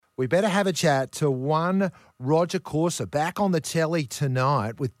we better have a chat to one Rodger Corser back on the telly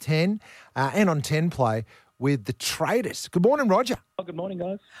tonight with 10 and on 10 play with the Traitors. Good morning, Rodger. Oh, good morning,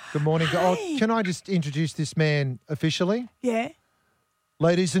 guys. Good morning. Hey. Oh, can I just introduce this man officially? Yeah.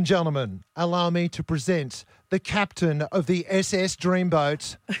 Ladies and gentlemen, allow me to present the captain of the SS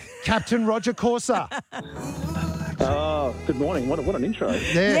Dreamboat, Captain Rodger Corser. Oh, good morning. What an intro.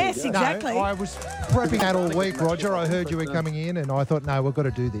 Yes, exactly. No, I was prepping that all week, Rodger. I heard you were coming in and I thought, no, we've got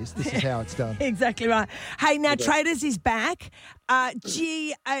to do this. This is how it's done. Exactly right. Hey, now Traitors is back.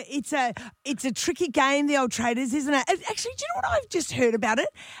 It's a tricky game, the old Traitors, isn't it? Actually, do you know what I've just heard about it?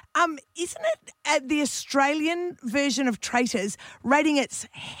 Isn't it the Australian version of Traitors rating its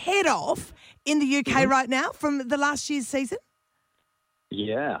head off in the UK right now from the last year's season?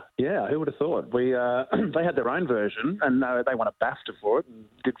 Yeah. Who would have thought? We they had their own version, and they won a BAFTA for it and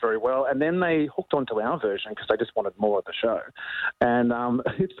did very well. And then they hooked onto our version because they just wanted more of the show. And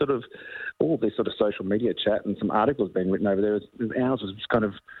it's sort of all this sort of social media chat and some articles being written over there. Ours was kind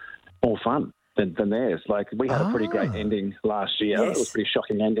of more fun than theirs. Like, we had a pretty great ending last year. Yes. It was a pretty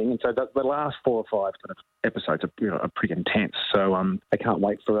shocking ending. And so the last 4 or 5 kind of episodes are pretty intense. So I can't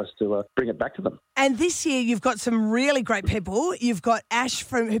wait for us to bring it back to them. And this year you've got some really great people. You've got Ash,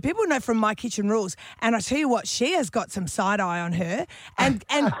 who people know from My Kitchen Rules. And I tell you what, she has got some side-eye on her. And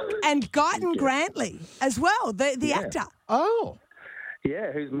Guyton Grantley as well, the actor. Oh.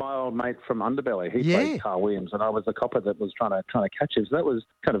 Yeah, who's my old mate from Underbelly. He played Carl Williams, and I was the copper that was trying to catch him. So that was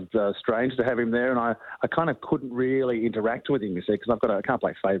kind of strange to have him there, and I kind of couldn't really interact with him, you see, because I can't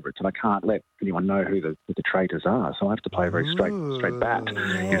play favourites, and I can't let anyone know who the Traitors are. So I have to play a very straight bat,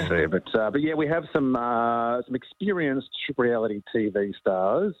 you see. But yeah, we have some experienced reality TV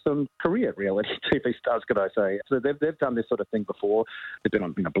stars, some career reality TV stars, could I say? So they've done this sort of thing before. They've been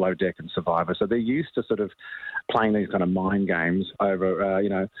on Below Deck and Survivor, so they're used to sort of playing these kind of mind games over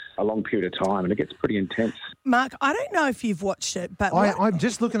a long period of time, and it gets pretty intense. Mark, I don't know if you've watched it, but I'm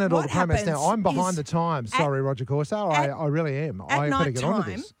just looking at all the promos now. I'm behind the times. Sorry, Rodger Corser. I really am. I better get on to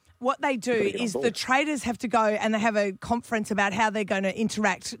this. What they do is the Traitors have to go and they have a conference about how they're going to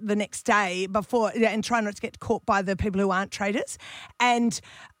interact the next day and try not to get caught by the people who aren't traitors. And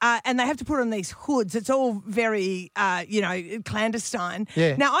they have to put on these hoods. It's all very, clandestine.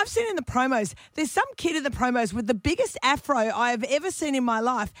 Yeah. Now, I've seen in the promos, there's some kid in the promos with the biggest afro I have ever seen in my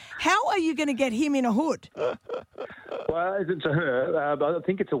life. How are you going to get him in a hood? Well, to her, I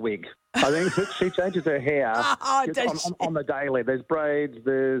think it's a wig. I think she changes her hair on the daily. There's braids,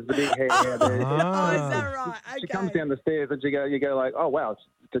 there's the big hair. Is that right? Okay. She comes down the stairs and you go like, oh, wow, it's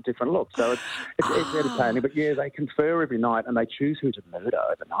a different look. So it's entertaining. But, yeah, they confer every night and they choose who to murder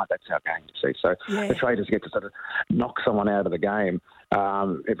overnight. That's our game, you see. So the Traitors get to sort of knock someone out of the game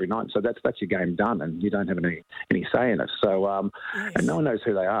every night. So that's your game done, and you don't have any say in it. So and no one knows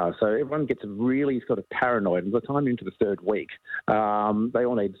who they are. So everyone gets really sort of paranoid. And by the time you're into the third week, they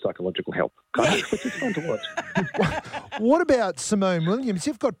all need psychological help, which is fun to watch. What about Simone Williams?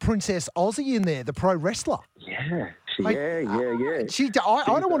 You've got Princess Aussie in there, the pro wrestler. Yeah. I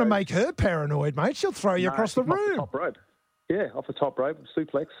don't want to make her paranoid, mate. She'll throw you across the room. Off the top rope. Yeah, off the top rope,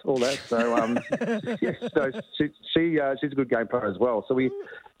 suplex, all that. So, she's a good game player as well. So we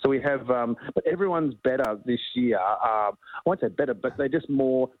have, but everyone's better this year. I won't say better, but they're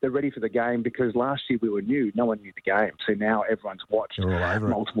ready for the game because last year we were new. No one knew the game. So now everyone's watched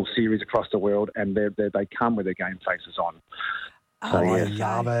multiple series across the world, and they come with their game faces on. Oh, I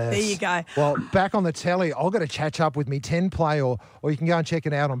love it. There you go. Well, back on the telly, I've got to catch up with me 10 play, or you can go and check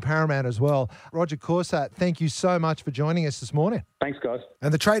it out on Paramount as well. Rodger Corser, thank you so much for joining us this morning. Thanks, guys.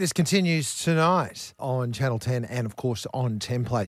 And the Traitors continues tonight on Channel 10 and, of course, on 10 play.